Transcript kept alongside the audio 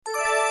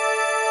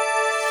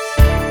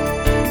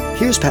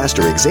Here's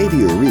Pastor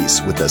Xavier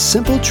Reese with the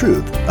simple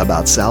truth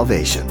about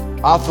salvation.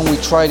 Often we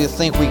try to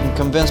think we can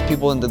convince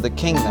people into the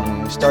kingdom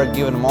and we start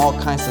giving them all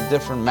kinds of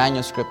different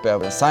manuscript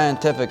evidence,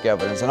 scientific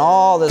evidence, and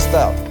all this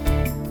stuff.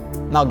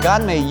 Now,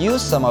 God may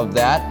use some of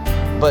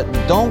that, but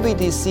don't be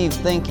deceived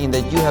thinking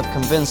that you have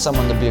convinced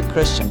someone to be a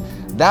Christian.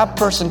 That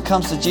person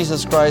comes to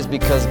Jesus Christ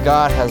because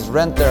God has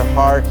rent their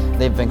heart,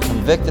 they've been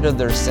convicted of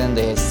their sin,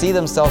 they see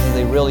themselves as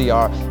they really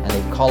are, and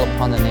they call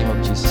upon the name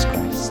of Jesus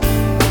Christ.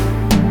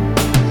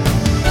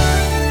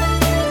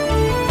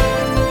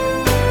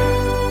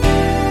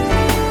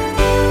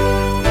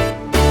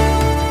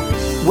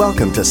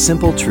 Welcome to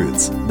Simple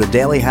Truths, the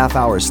daily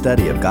half-hour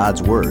study of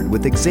God's Word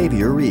with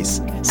Xavier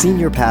Reese,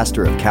 Senior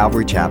Pastor of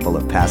Calvary Chapel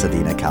of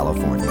Pasadena,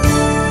 California.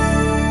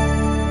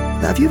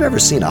 Now, if you've ever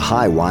seen a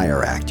high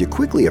wire act, you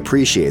quickly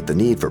appreciate the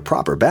need for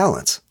proper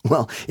balance.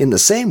 Well, in the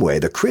same way,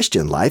 the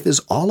Christian life is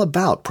all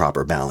about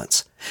proper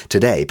balance.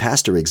 Today,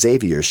 Pastor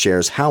Xavier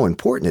shares how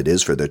important it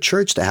is for the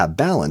church to have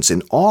balance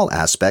in all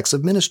aspects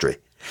of ministry.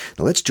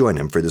 Now, let's join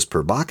him for this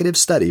provocative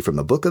study from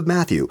the book of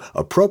Matthew,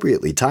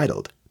 appropriately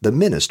titled, The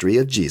Ministry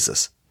of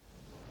Jesus.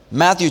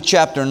 Matthew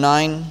chapter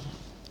 9,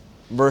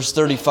 verse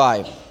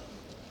 35.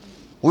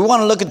 We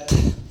want to look at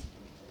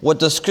what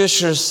the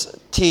Scriptures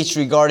teach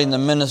regarding the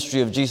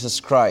ministry of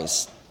Jesus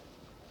Christ.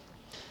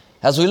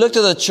 As we look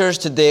to the church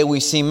today, we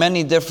see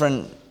many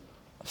different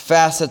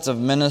facets of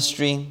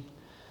ministry,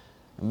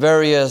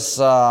 various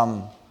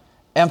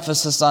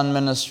emphasis on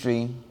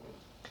ministry.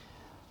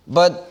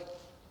 But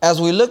as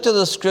we look to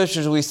the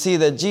Scriptures, we see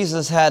that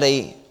Jesus had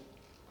a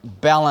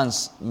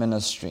balanced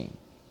ministry.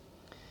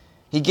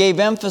 He gave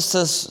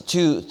emphasis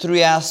to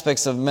three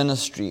aspects of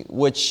ministry,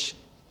 which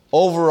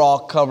overall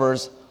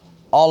covers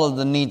all of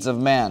the needs of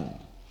man.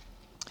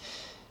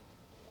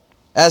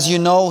 As you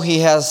know, he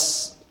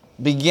has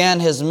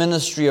began his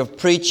ministry of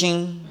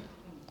preaching,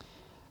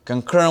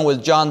 concurrent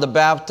with John the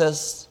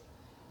Baptist.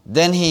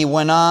 Then he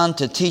went on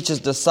to teach his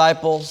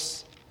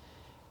disciples.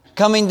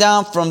 Coming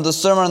down from the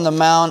Sermon on the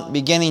Mount,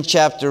 beginning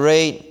chapter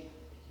 8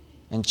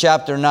 and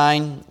chapter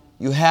 9,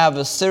 you have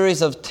a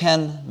series of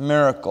 10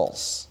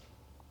 miracles.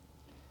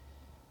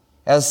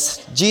 As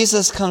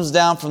Jesus comes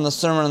down from the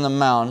Sermon on the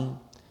Mount,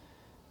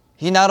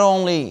 he not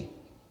only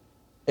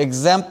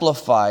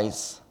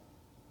exemplifies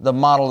the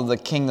model of the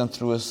kingdom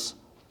through his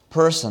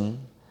person,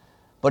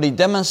 but he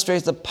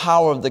demonstrates the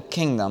power of the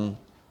kingdom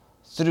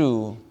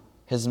through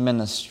his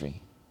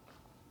ministry.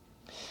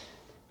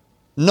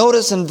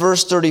 Notice in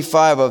verse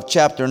 35 of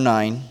chapter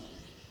 9,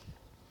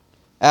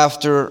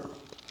 after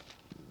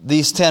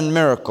these 10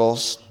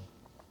 miracles,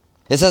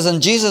 it says,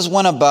 "And Jesus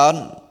went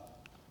about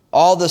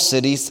all the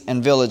cities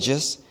and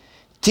villages,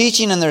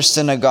 teaching in their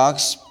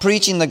synagogues,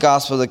 preaching the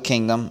gospel of the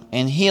kingdom,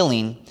 and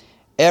healing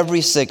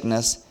every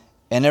sickness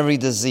and every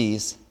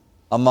disease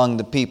among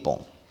the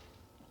people."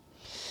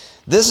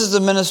 This is the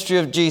ministry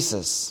of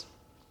Jesus.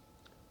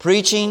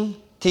 Preaching,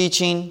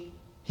 teaching,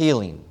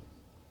 healing.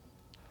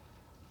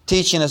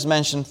 Teaching is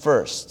mentioned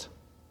first.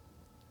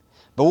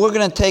 But we're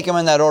going to take them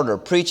in that order: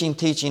 preaching,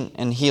 teaching,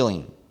 and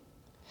healing.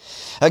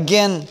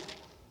 Again,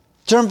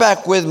 turn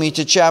back with me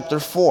to chapter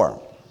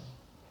 4.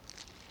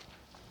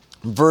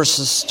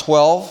 Verses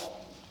 12.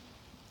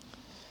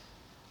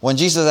 When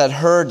Jesus had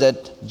heard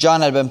that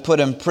John had been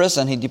put in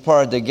prison, he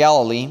departed to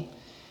Galilee.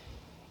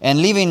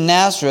 And leaving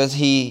Nazareth,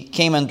 he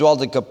came and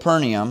dwelt at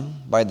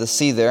Capernaum by the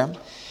sea there.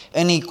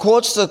 And he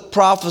quotes the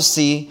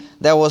prophecy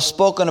that was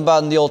spoken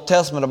about in the Old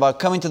Testament about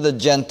coming to the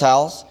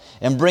Gentiles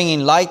and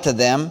bringing light to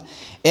them.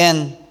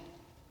 And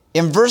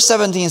in verse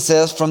 17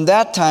 says, "From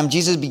that time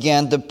Jesus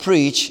began to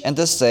preach and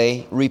to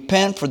say,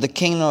 'Repent, for the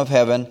kingdom of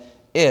heaven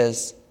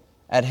is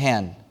at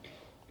hand.'"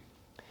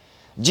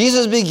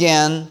 Jesus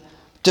began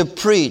to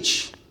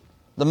preach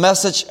the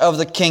message of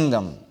the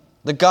kingdom,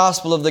 the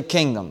gospel of the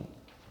kingdom.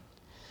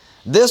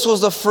 This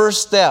was the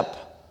first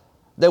step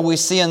that we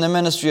see in the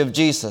ministry of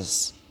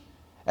Jesus,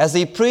 as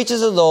he preaches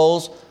to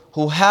those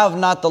who have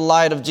not the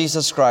light of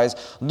Jesus Christ,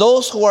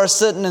 those who are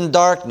sitting in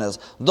darkness,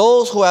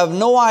 those who have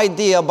no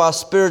idea about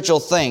spiritual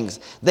things.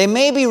 They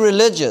may be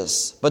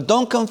religious, but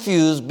don't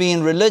confuse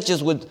being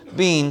religious with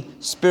being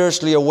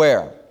spiritually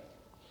aware.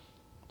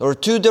 There are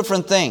two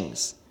different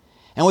things.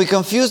 And we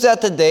confuse that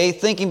today,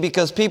 thinking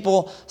because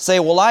people say,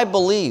 "Well, I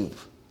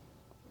believe."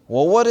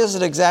 Well, what is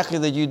it exactly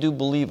that you do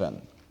believe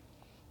in?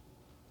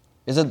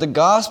 Is it the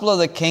gospel of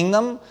the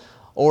kingdom,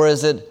 or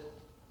is it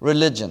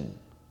religion?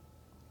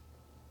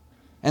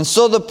 And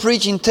so the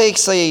preaching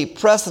takes a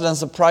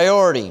precedence, a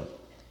priority,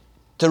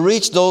 to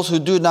reach those who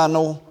do not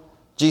know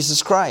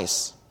Jesus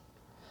Christ.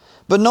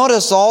 But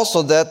notice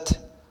also that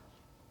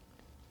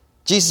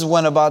Jesus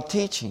went about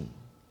teaching.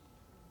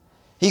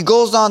 He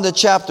goes on to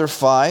chapter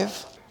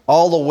 5,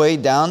 all the way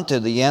down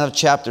to the end of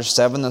chapter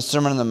 7, the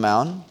Sermon on the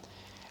Mount.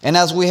 And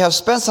as we have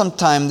spent some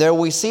time there,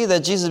 we see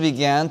that Jesus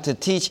began to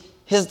teach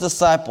his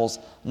disciples,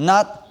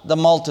 not the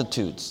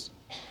multitudes.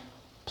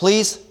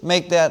 Please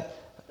make that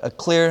a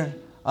clear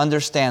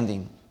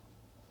understanding.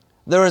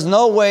 There is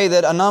no way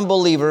that an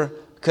unbeliever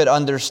could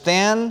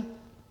understand,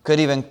 could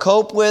even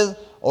cope with,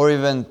 or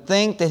even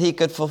think that he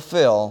could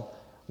fulfill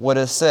what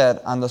is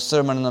said on the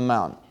Sermon on the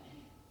Mount.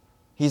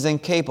 He's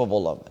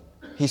incapable of it.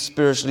 He's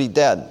spiritually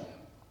dead.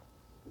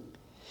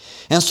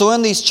 And so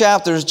in these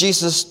chapters,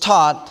 Jesus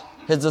taught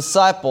His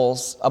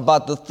disciples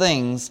about the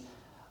things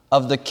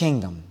of the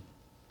kingdom.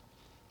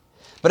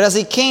 But as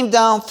He came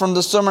down from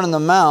the Sermon on the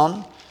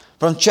Mount,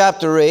 from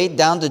chapter 8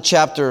 down to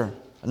chapter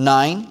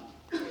 9,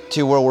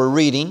 to where we're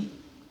reading,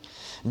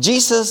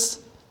 Jesus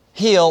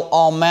healed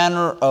all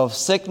manner of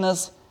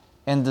sickness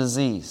and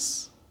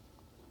disease.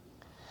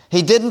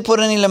 He didn't put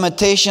any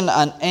limitation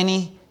on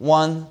any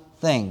one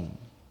thing.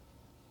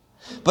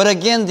 But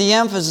again, the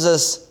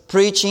emphasis,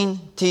 preaching,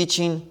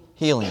 teaching,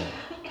 healing.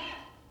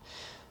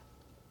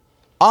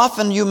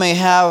 Often you may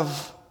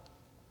have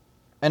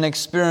an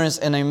experience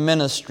in a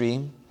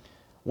ministry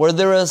where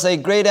there is a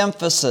great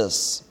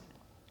emphasis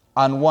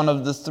on one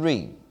of the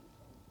three.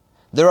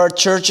 There are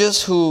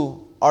churches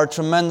who are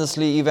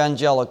tremendously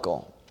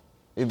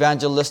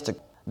evangelistic.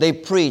 They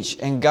preach,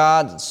 and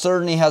God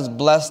certainly has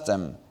blessed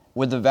them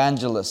with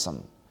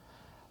evangelism.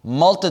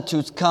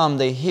 Multitudes come,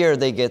 they hear,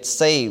 they get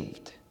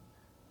saved.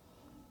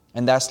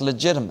 And that's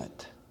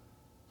legitimate.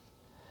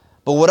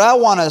 But what I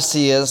want to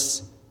see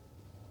is,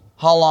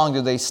 how long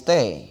do they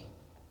stay?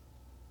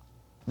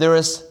 There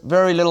is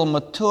very little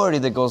maturity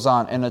that goes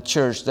on in a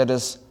church that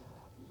is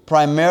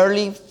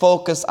primarily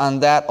focused on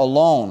that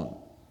alone.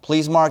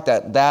 Please mark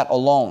that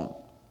alone.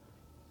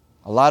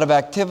 A lot of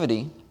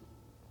activity,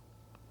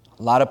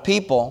 a lot of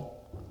people,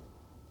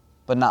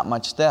 but not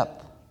much depth.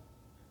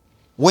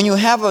 When you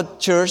have a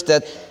church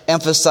that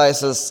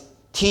emphasizes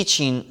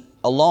teaching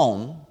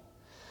alone,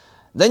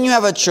 then you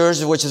have a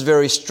church which is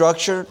very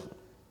structured,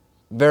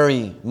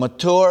 very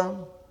mature,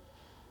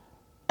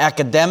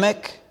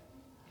 academic,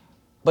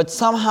 but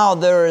somehow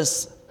there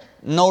is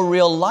no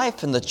real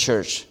life in the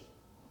church.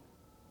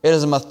 It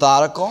is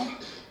methodical.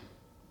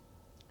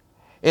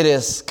 It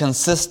is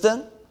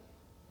consistent.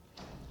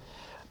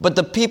 But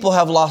the people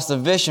have lost the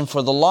vision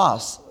for the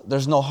lost.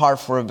 There's no heart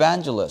for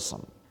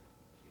evangelism.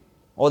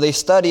 Or they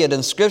study it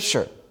in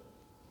Scripture,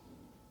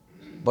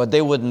 but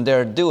they wouldn't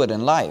dare do it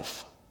in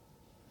life.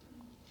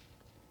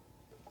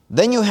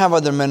 Then you have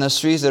other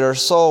ministries that are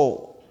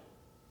so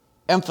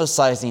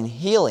emphasizing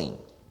healing.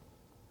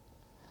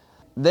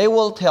 They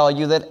will tell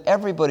you that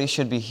everybody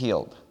should be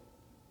healed.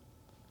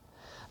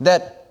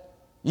 That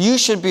you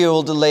should be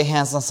able to lay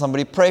hands on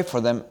somebody, pray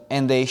for them,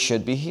 and they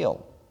should be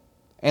healed.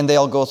 And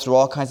they'll go through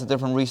all kinds of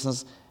different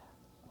reasons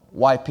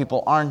why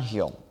people aren't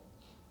healed.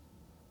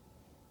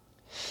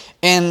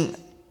 And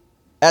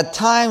at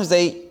times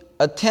they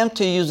attempt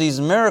to use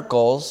these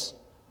miracles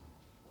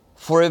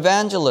for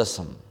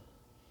evangelism.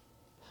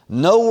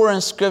 Nowhere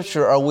in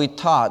Scripture are we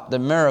taught that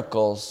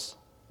miracles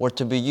were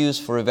to be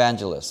used for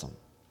evangelism.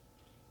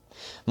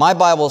 My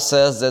Bible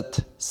says that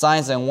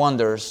signs and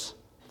wonders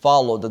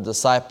followed the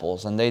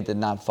disciples, and they did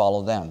not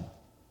follow them,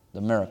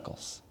 the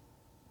miracles.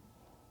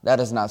 That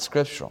is not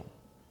scriptural.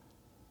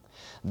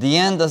 The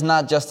end does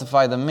not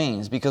justify the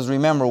means, because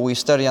remember, we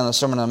studied on the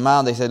Sermon on the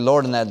Mount, they said,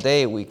 Lord, in that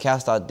day we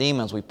cast out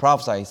demons, we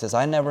prophesied. He says,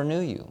 I never knew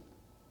you.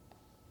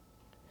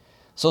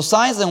 So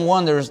signs and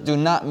wonders do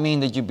not mean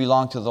that you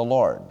belong to the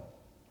Lord.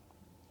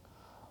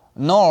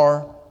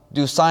 Nor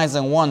do signs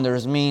and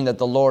wonders mean that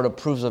the Lord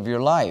approves of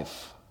your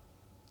life.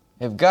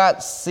 If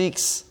God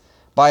seeks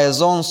by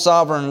His own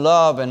sovereign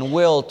love and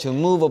will to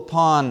move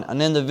upon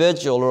an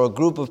individual or a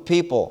group of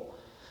people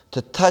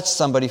to touch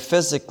somebody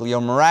physically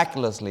or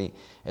miraculously,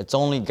 it's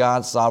only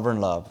God's sovereign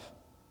love.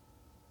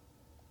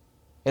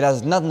 It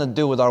has nothing to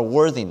do with our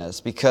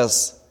worthiness,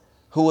 because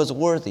who is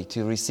worthy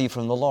to receive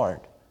from the Lord?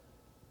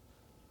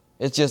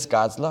 It's just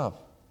God's love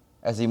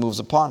as He moves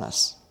upon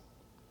us.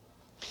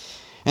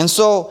 And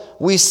so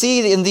we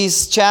see in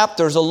these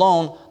chapters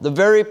alone the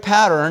very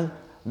pattern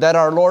that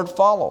our Lord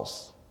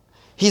follows.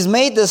 He's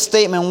made this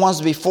statement once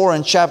before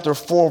in chapter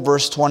 4,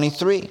 verse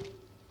 23.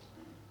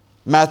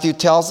 Matthew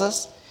tells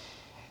us,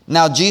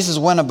 Now Jesus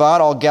went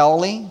about all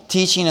Galilee,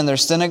 teaching in their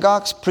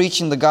synagogues,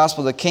 preaching the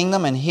gospel of the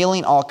kingdom, and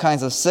healing all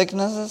kinds of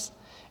sicknesses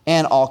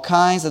and all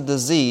kinds of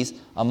disease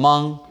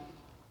among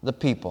the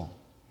people.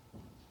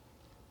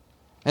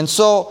 And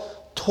so,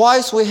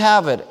 twice we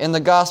have it in the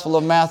Gospel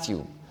of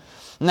Matthew.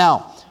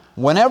 Now,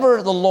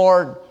 whenever the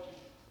Lord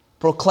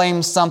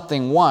proclaims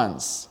something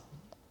once,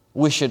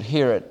 we should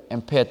hear it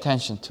and pay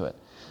attention to it.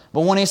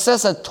 But when He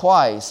says it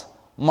twice,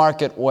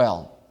 mark it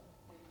well.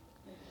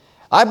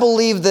 I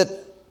believe that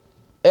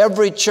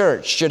every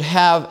church should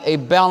have a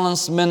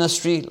balanced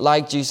ministry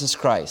like Jesus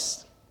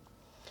Christ.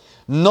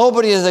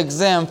 Nobody is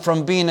exempt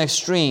from being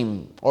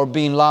extreme or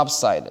being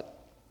lopsided.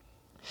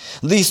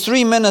 These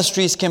three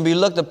ministries can be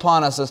looked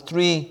upon as a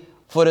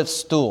three-footed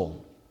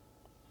stool.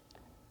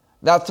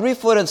 That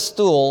three-footed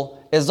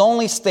stool is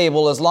only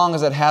stable as long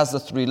as it has the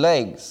three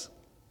legs.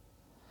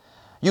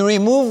 You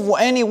remove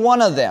any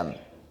one of them,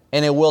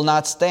 and it will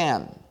not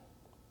stand.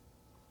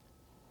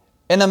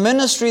 And a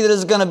ministry that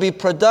is going to be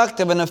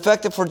productive and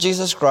effective for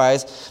Jesus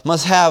Christ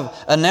must have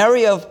an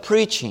area of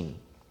preaching,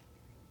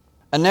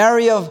 an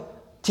area of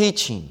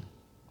teaching,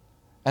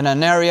 and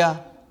an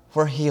area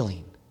for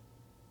healing.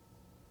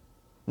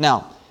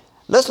 Now,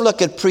 Let's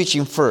look at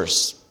preaching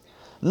first.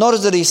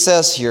 Notice that he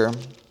says here,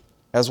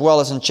 as well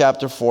as in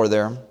chapter 4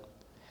 there,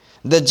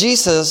 that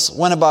Jesus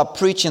went about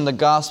preaching the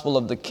gospel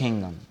of the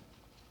kingdom.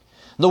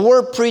 The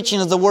word preaching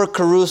is the word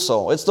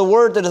kerusso. It's the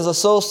word that is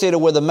associated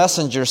with a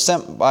messenger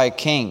sent by a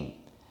king.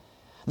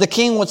 The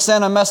king would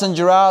send a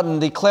messenger out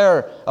and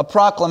declare a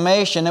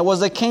proclamation. It was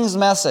the king's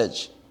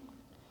message.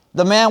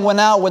 The man went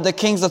out with the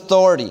king's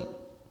authority.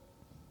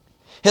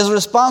 His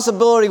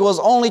responsibility was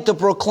only to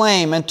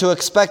proclaim and to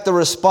expect a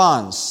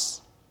response.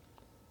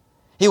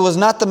 He was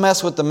not to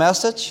mess with the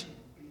message.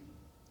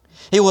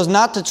 He was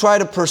not to try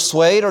to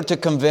persuade or to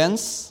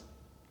convince.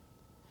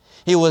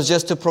 He was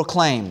just to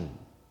proclaim.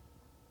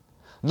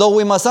 Though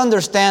we must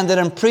understand that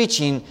in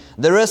preaching,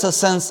 there is a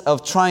sense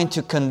of trying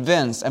to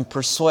convince and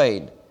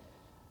persuade.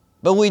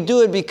 But we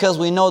do it because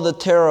we know the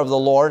terror of the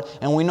Lord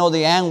and we know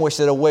the anguish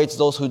that awaits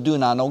those who do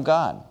not know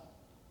God.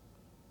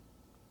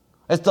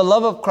 It's the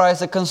love of Christ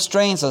that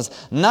constrains us,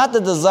 not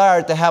the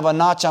desire to have a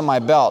notch on my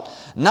belt,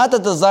 not the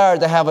desire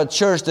to have a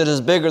church that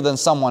is bigger than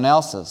someone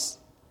else's,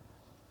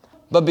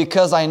 but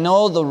because I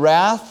know the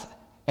wrath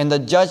and the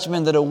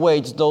judgment that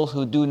awaits those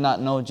who do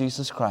not know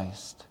Jesus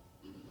Christ.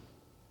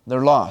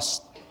 They're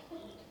lost.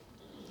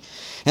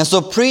 And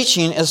so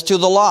preaching is to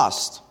the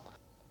lost.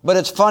 But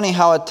it's funny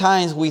how at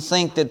times we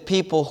think that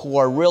people who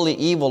are really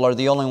evil are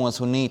the only ones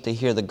who need to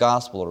hear the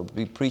gospel or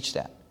be preached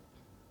at.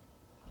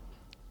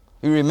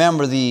 You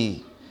remember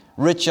the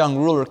rich young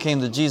ruler came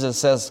to Jesus and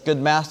says,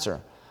 "Good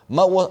master,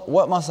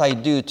 what must I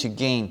do to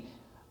gain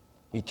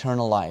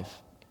eternal life?"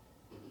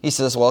 He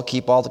says, "Well,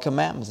 keep all the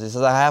commandments." He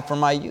says, "I have from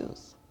my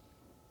youth."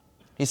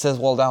 He says,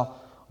 "Well, now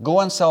go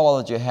and sell all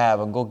that you have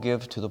and go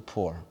give to the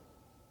poor."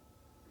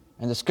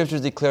 And the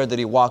scriptures declare that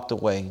he walked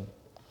away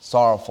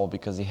sorrowful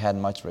because he had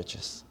much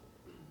riches.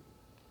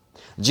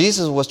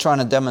 Jesus was trying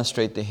to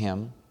demonstrate to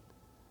him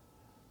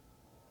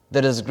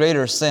that his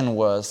greater sin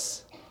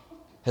was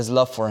his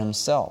love for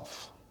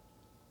himself.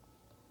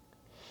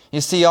 You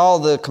see, all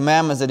the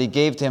commandments that he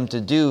gave to him to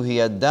do, he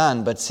had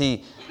done. But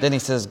see, then he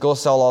says, "Go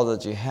sell all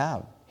that you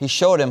have." He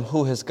showed him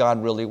who his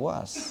God really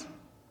was.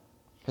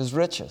 His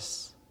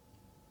riches.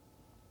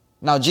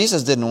 Now,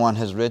 Jesus didn't want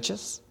his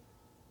riches.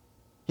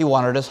 He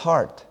wanted his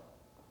heart.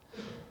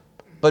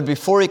 But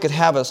before he could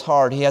have his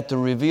heart, he had to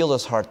reveal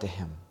his heart to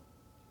him.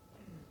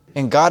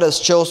 And God has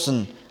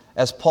chosen,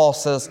 as Paul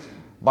says,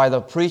 by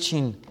the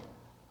preaching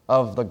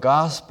of the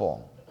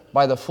gospel,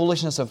 by the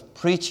foolishness of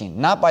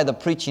preaching, not by the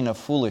preaching of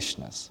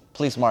foolishness.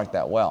 Please mark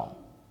that well.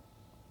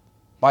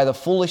 By the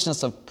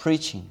foolishness of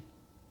preaching.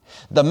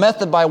 The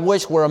method by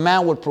which where a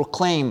man would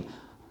proclaim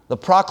the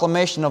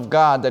proclamation of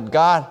God, that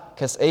God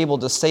is able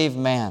to save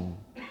man,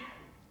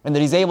 and that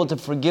he's able to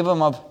forgive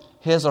him of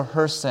his or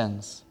her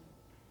sins.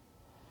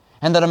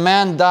 And that a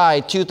man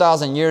died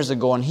 2,000 years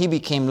ago and he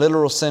became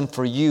literal sin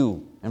for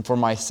you and for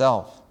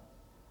myself.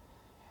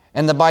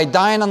 And that by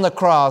dying on the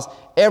cross,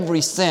 every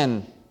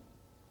sin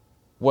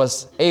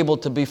was able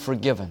to be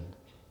forgiven.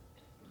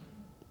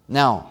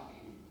 Now,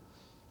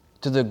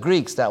 to the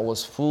Greeks, that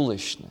was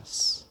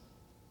foolishness.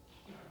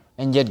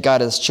 And yet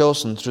God has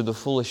chosen through the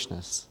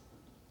foolishness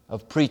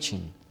of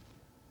preaching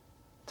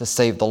to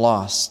save the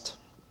lost.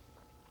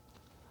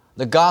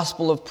 The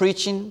gospel of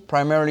preaching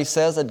primarily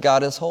says that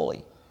God is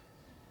holy.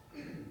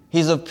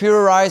 He's of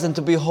purer eyes and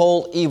to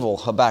behold evil,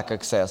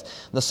 Habakkuk says.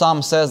 The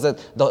psalm says that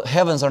the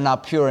heavens are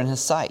not pure in his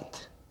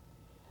sight.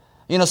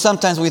 You know,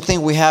 sometimes we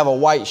think we have a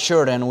white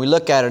shirt and we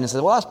look at it and say,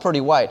 "Well, that's pretty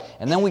white."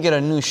 And then we get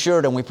a new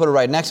shirt and we put it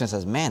right next to it and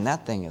says, "Man,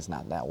 that thing is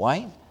not that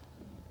white."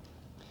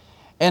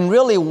 And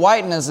really,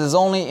 whiteness is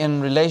only in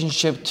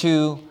relationship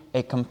to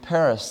a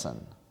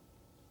comparison.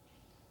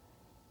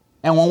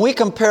 And when we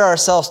compare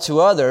ourselves to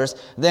others,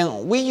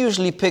 then we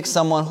usually pick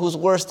someone who's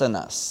worse than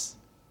us.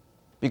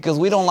 Because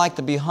we don't like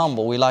to be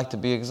humble, we like to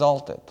be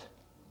exalted.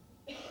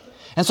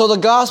 And so the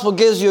gospel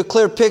gives you a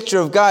clear picture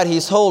of God,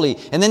 He's holy.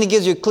 And then He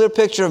gives you a clear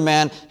picture of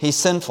man, He's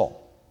sinful.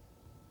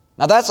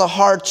 Now that's a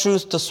hard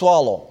truth to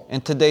swallow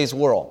in today's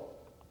world.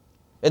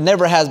 It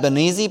never has been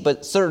easy,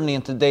 but certainly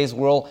in today's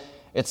world,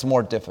 it's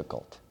more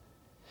difficult.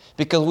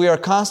 Because we are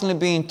constantly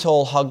being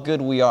told how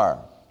good we are,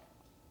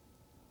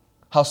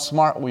 how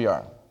smart we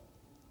are,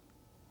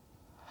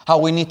 how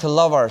we need to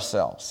love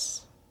ourselves,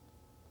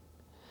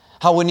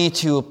 how we need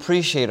to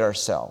appreciate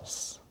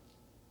ourselves,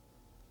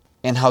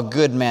 and how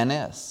good man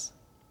is.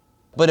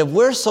 But if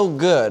we're so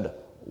good,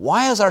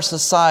 why is our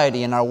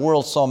society and our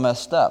world so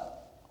messed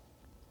up?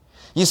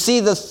 You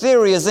see, the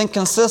theory is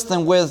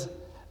inconsistent with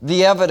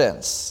the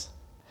evidence.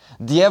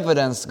 The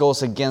evidence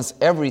goes against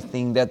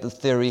everything that the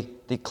theory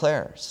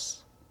declares.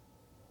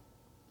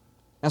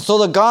 And so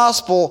the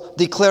gospel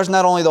declares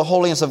not only the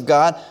holiness of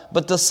God,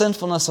 but the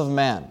sinfulness of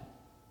man.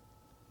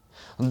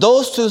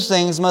 Those two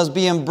things must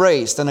be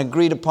embraced and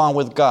agreed upon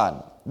with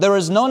God. There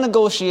is no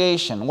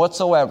negotiation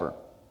whatsoever.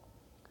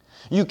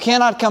 You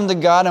cannot come to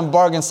God and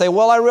bargain and say,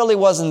 "Well, I really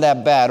wasn't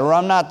that bad," or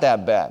 "I'm not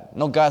that bad."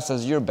 No, God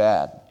says, "You're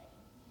bad.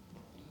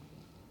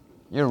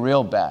 You're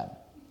real bad."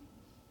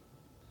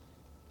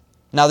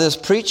 Now, this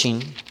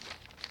preaching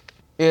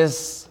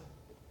is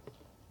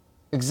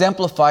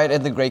exemplified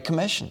in the Great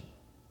Commission.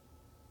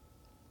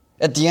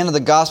 At the end of the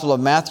Gospel of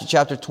Matthew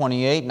chapter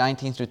 28,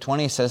 19 through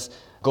 20, it says,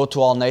 "Go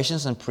to all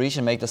nations and preach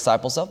and make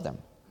disciples of them."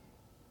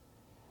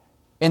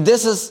 And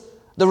this is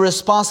the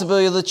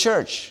responsibility of the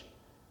church,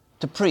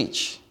 to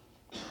preach.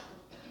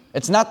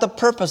 It's not the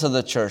purpose of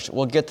the church.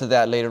 We'll get to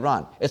that later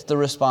on. It's the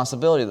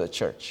responsibility of the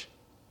church.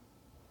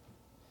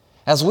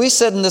 As we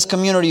sit in this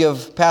community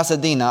of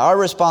Pasadena, our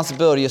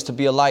responsibility is to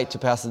be a light to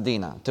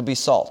Pasadena, to be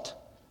salt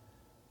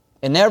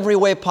in every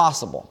way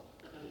possible.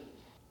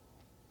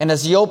 And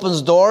as He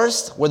opens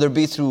doors, whether it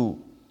be through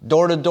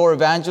door-to-door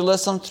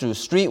evangelism, through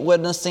street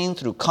witnessing,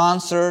 through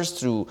concerts,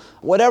 through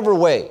whatever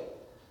way,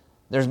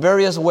 there's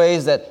various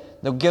ways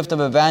that the gift of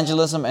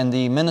evangelism and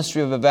the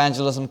ministry of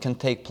evangelism can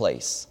take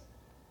place.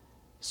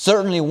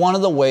 Certainly one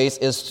of the ways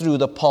is through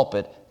the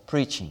pulpit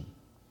preaching.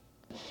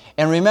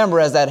 And remember,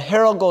 as that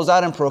herald goes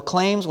out and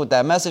proclaims with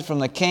that message from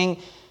the King,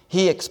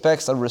 he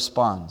expects a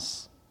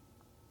response.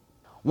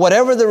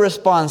 Whatever the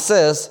response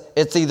is,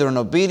 it's either an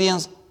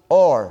obedience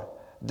or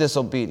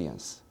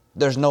disobedience.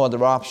 There's no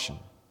other option.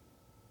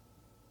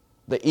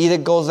 The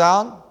edict goes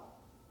out,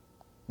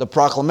 the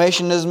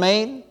proclamation is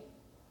made,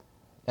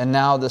 and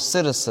now the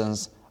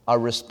citizens are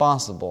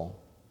responsible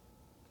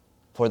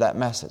for that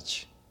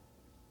message.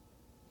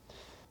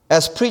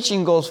 As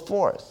preaching goes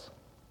forth,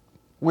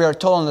 we are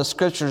told in the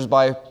Scriptures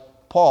by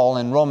Paul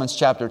in Romans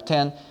chapter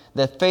 10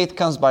 that faith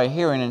comes by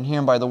hearing and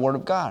hearing by the Word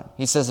of God.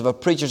 He says, if a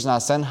preacher's not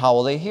sent, how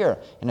will they hear?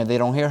 And if they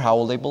don't hear, how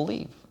will they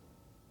believe?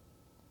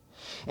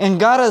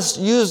 And God has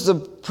used the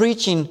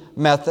preaching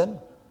method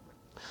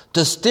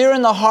to stir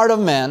in the heart of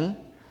men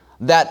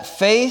that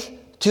faith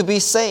to be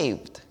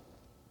saved.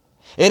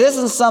 It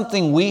isn't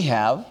something we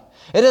have.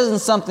 It isn't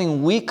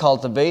something we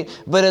cultivate,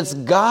 but it's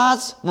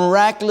God's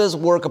miraculous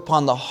work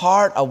upon the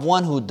heart of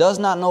one who does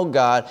not know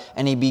God,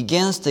 and He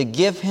begins to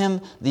give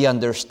him the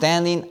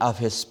understanding of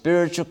his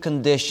spiritual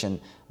condition,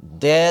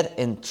 dead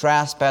in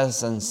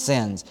trespasses and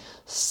sins,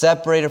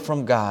 separated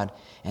from God.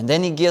 And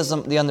then He gives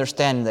them the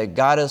understanding that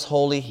God is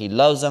holy, He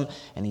loves them,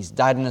 and He's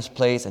died in His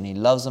place, and He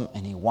loves them,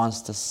 and He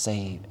wants to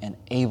save and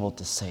able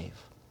to save.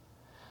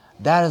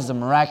 That is the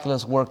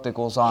miraculous work that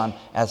goes on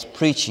as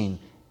preaching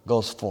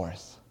goes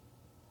forth.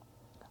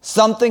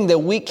 Something that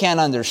we can't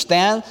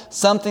understand,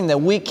 something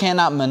that we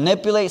cannot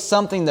manipulate,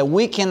 something that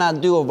we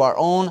cannot do of our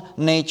own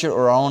nature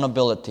or our own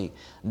ability.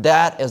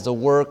 That is the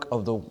work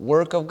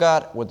of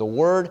God with the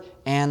Word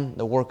and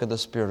the work of the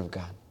Spirit of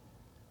God.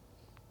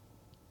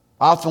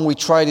 Often we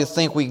try to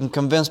think we can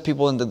convince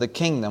people into the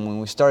kingdom when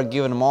we start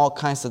giving them all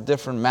kinds of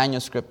different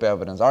manuscript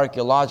evidence,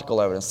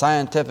 archaeological evidence,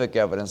 scientific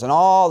evidence, and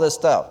all this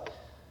stuff.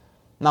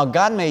 Now,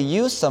 God may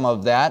use some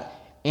of that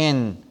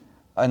in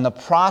the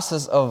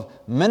process of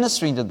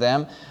ministering to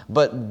them,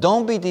 but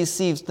don't be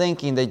deceived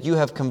thinking that you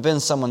have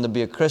convinced someone to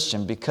be a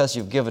Christian because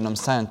you've given them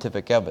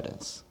scientific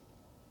evidence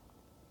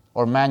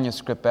or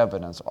manuscript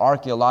evidence,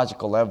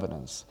 archaeological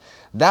evidence.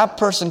 That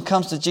person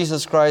comes to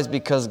Jesus Christ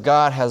because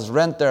God has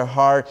rent their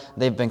heart,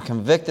 they've been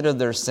convicted of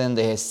their sin,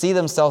 they see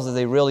themselves as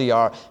they really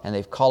are, and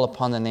they've called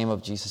upon the name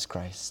of Jesus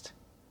Christ.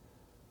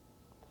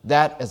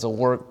 That is a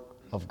work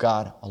of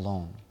God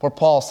alone. For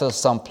Paul says,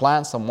 some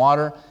plant, some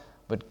water,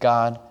 but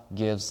God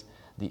gives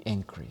the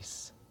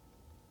increase.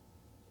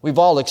 We've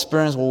all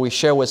experienced where we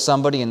share with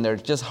somebody and they're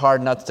just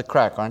hard nuts to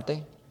crack, aren't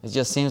they? It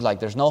just seems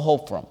like there's no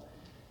hope for them.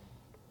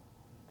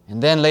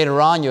 And then later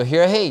on you'll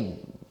hear, hey,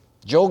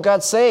 Joe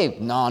got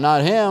saved. No,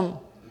 not him.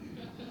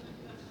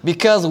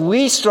 Because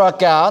we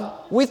struck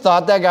out, we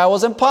thought that guy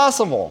was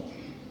impossible.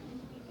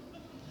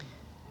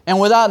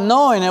 And without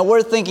knowing it,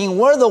 we're thinking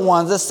we're the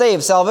ones that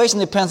save. Salvation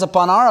depends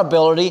upon our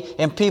ability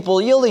and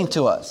people yielding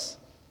to us.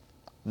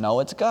 No,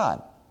 it's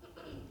God.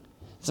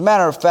 As a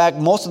matter of fact,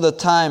 most of the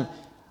time,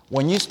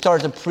 when you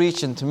start to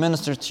preach and to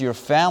minister to your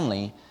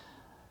family,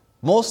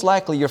 most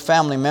likely your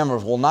family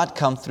members will not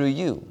come through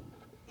you.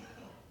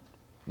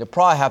 They'll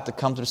probably have to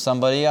come through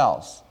somebody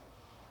else.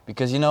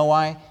 Because you know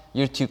why?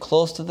 You're too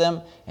close to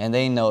them and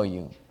they know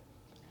you.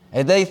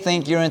 And they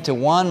think you're into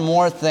one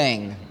more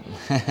thing.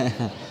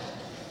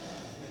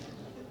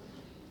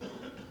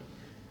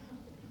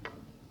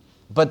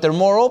 But they're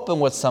more open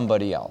with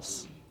somebody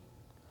else.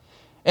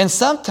 And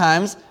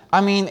sometimes,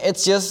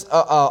 it's just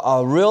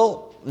a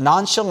real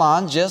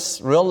nonchalant,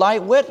 just real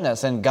light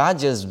witness. And God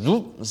just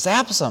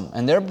zaps them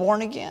and they're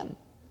born again.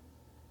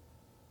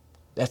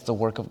 That's the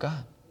work of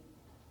God.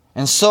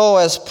 And so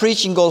as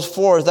preaching goes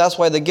forth, that's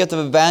why the gift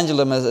of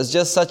evangelism is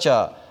just such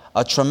a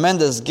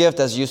tremendous gift.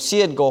 As you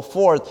see it go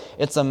forth,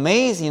 it's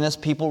amazing as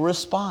people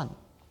respond.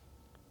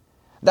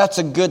 That's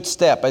a good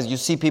step as you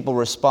see people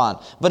respond.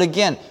 But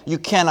again, you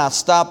cannot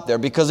stop there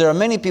because there are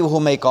many people who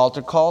make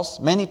altar calls,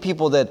 many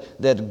people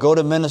that go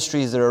to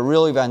ministries that are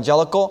real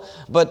evangelical.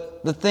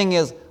 But the thing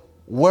is,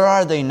 where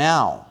are they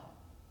now?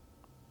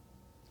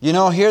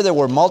 Here there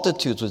were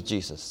multitudes with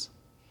Jesus.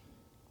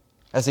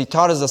 As He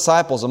taught His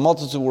disciples, the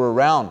multitudes were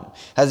around.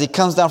 As He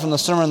comes down from the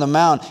Sermon on the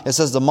Mount, it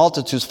says the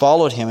multitudes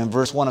followed Him in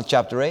verse 1 of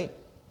chapter 8.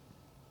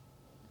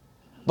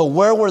 But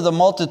where were the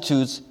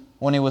multitudes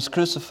when He was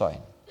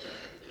crucified?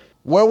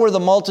 Where were the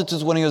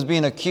multitudes when He was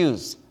being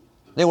accused?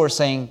 They were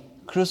saying,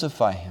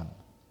 crucify Him.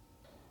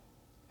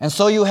 And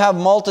so you have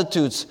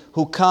multitudes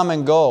who come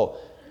and go.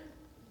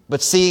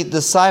 But see,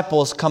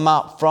 disciples come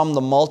out from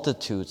the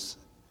multitudes.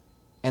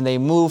 And they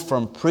move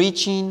from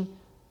preaching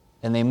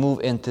and they move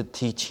into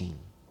teaching.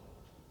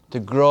 To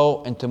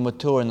grow and to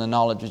mature in the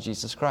knowledge of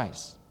Jesus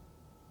Christ.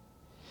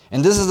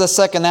 And this is the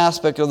second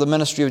aspect of the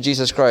ministry of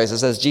Jesus Christ. It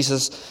says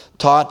Jesus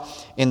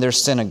taught in their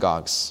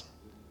synagogues.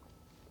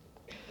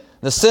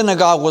 The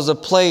synagogue was a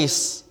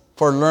place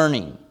for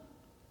learning.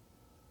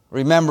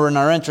 Remember in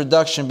our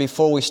introduction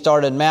before we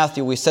started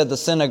Matthew, we said the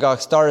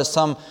synagogue started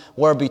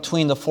somewhere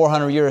between the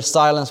 400 years of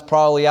silence,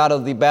 probably out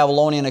of the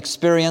Babylonian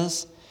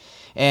experience.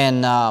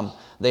 And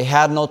they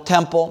had no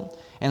temple.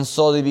 And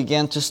so they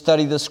began to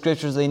study the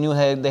Scriptures. They knew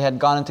they had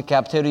gone into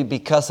captivity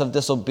because of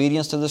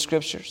disobedience to the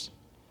Scriptures.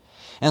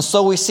 And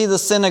so we see the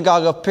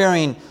synagogue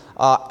appearing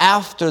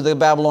after the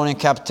Babylonian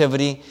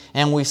captivity.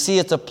 And we see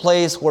it's a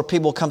place where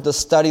people come to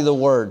study the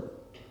Word.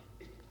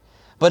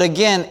 But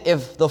again,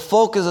 if the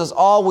focus is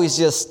always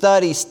just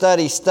study,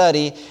 study,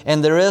 study,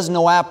 and there is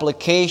no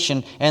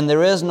application, and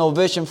there is no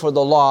vision for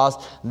the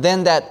lost,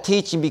 then that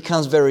teaching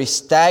becomes very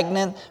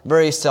stagnant,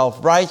 very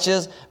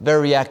self-righteous,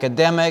 very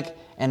academic,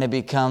 and it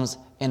becomes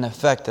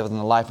ineffective in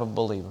the life of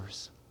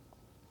believers.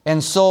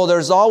 And so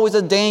there's always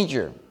a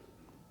danger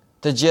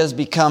to just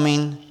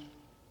becoming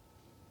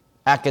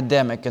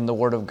academic in the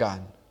Word of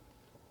God.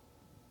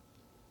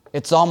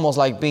 It's almost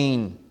like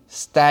being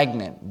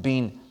stagnant,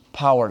 being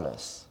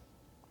powerless.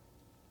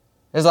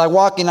 It's like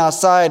walking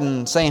outside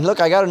and saying,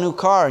 look, I got a new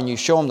car. And you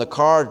show them the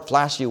car,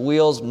 flashy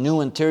wheels, new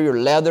interior,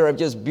 leather,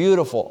 just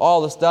beautiful, all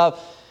the stuff.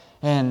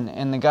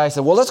 And the guy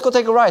said, well, let's go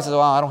take a ride. I said,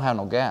 well, I don't have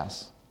no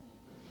gas.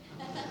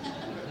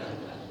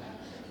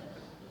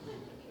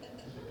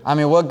 I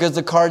mean, what good's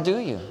the car do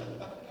you?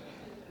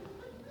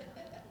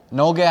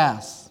 No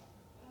gas.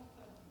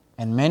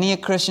 And many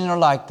Christians are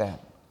like that.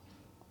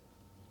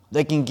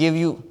 They can give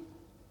you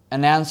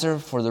an answer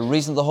for the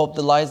reason the hope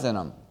that lies in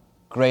them.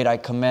 Great, I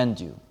commend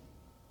you.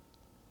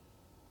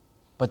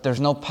 But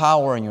there's no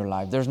power in your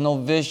life. There's no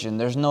vision.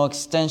 There's no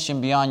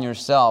extension beyond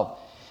yourself.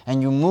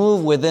 And you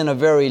move within a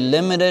very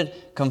limited,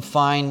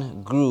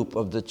 confined group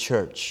of the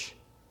church.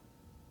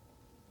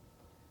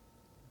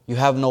 You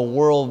have no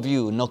world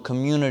view, no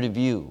community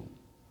view,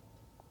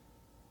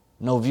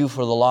 no view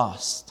for the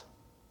lost,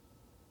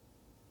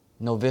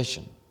 no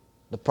vision.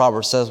 The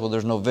proverb says, well,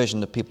 there's no vision,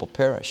 the people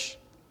perish.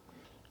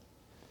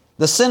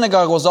 The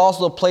synagogue was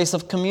also a place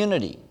of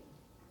community.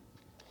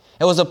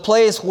 It was a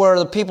place where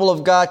the people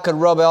of God could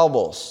rub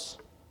elbows.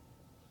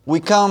 We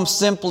come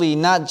simply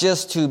not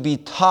just to be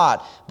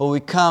taught, but we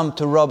come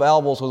to rub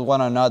elbows with one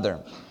another.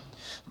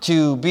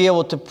 To be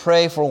able to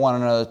pray for one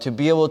another, to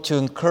be able to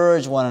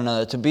encourage one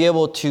another, to be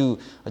able to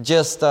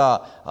just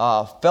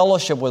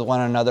fellowship with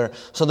one another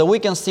so that we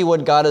can see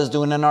what God is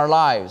doing in our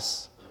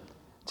lives.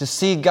 To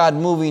see God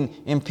moving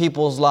in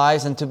people's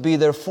lives and to be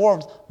there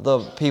for the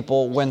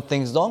people when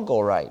things don't go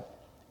right.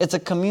 It's a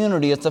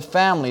community, it's a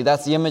family.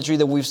 That's the imagery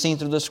that we've seen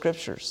through the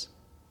Scriptures.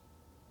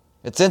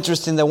 It's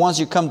interesting that once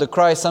you come to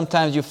Christ,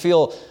 sometimes you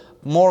feel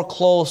more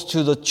close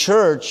to the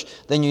church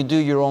than you do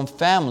your own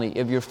family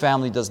if your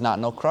family does not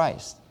know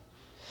Christ.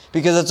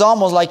 Because it's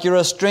almost like you're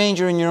a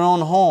stranger in your own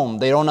home.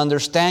 They don't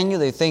understand you.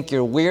 They think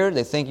you're weird.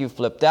 They think you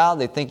flipped out.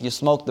 They think you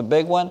smoked the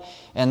big one.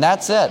 And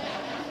that's it.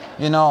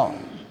 You know.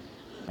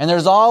 And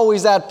there's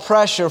always that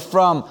pressure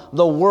from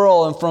the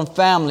world and from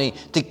family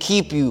to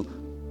keep you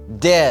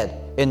dead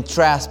in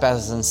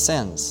trespasses and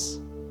sins.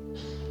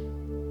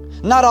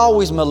 Not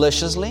always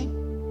maliciously.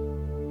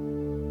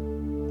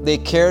 They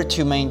care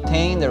to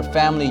maintain their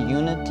family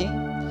unity,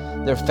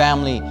 their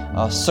family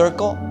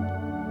circle.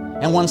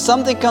 And when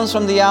something comes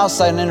from the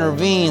outside and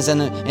intervenes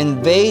and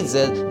invades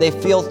it, they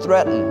feel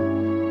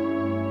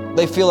threatened.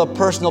 They feel a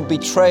personal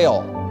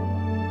betrayal.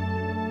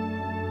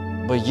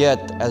 But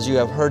yet, as you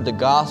have heard the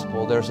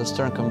gospel, there's a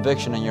stern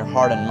conviction in your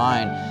heart and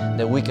mind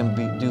that we can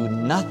do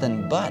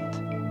nothing but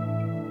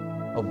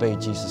obey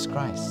Jesus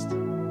Christ.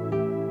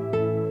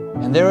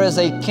 And there is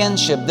a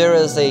kinship, there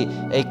is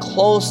a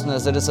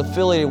closeness that is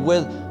affiliated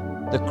with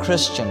the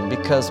Christian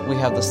because we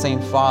have the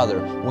same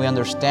Father. We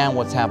understand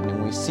what's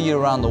happening. We see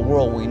around the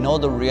world. We know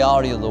the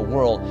reality of the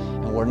world,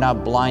 and we're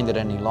not blinded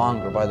any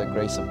longer by the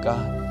grace of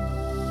God.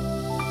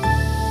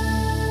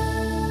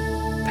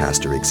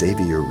 Pastor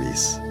Xavier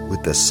Reese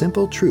with the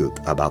simple truth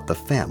about the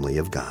family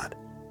of God.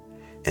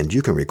 And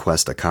you can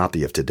request a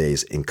copy of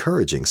today's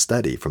encouraging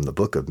study from the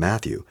book of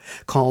Matthew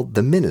called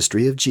The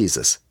Ministry of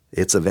Jesus.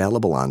 It's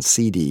available on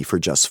CD for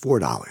just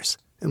 $4.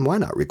 And why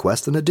not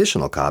request an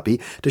additional copy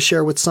to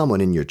share with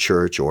someone in your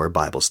church or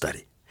Bible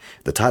study?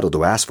 The title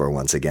to ask for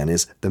once again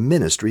is The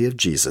Ministry of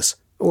Jesus,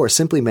 or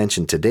simply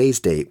mention today's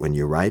date when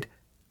you write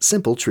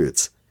Simple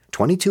Truths,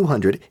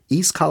 2200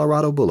 East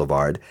Colorado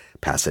Boulevard,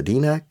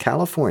 Pasadena,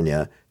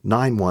 California,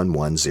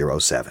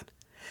 91107.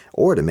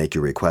 Or to make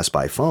your request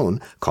by phone,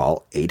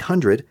 call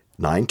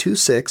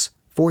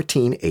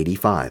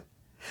 800-926-1485.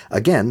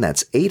 Again,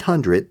 that's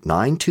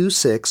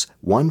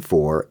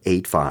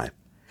 800-926-1485.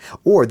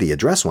 Or the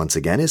address once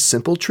again is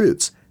Simple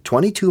Truths,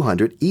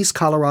 2200 East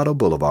Colorado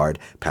Boulevard,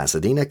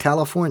 Pasadena,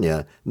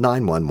 California,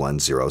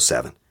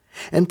 91107.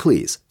 And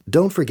please,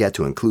 don't forget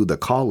to include the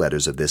call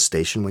letters of this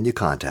station when you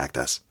contact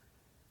us.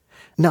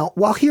 Now,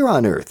 while here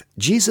on earth,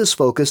 Jesus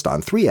focused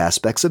on 3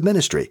 aspects of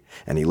ministry,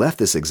 and he left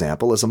this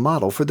example as a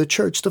model for the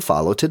church to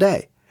follow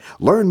today.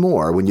 Learn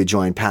more when you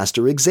join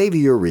Pastor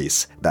Xavier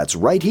Reese. That's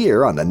right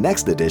here on the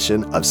next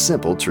edition of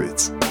Simple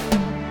Truths.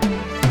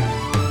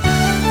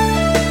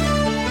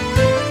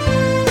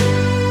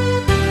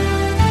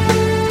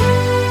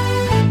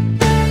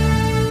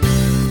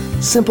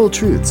 Simple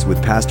Truths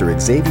with Pastor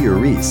Xavier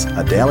Reese,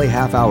 a daily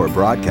half-hour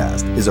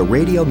broadcast, is a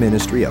radio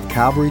ministry of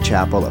Calvary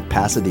Chapel of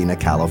Pasadena,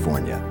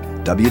 California.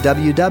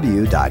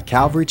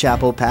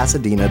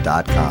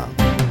 www.calvarychapelpasadena.com.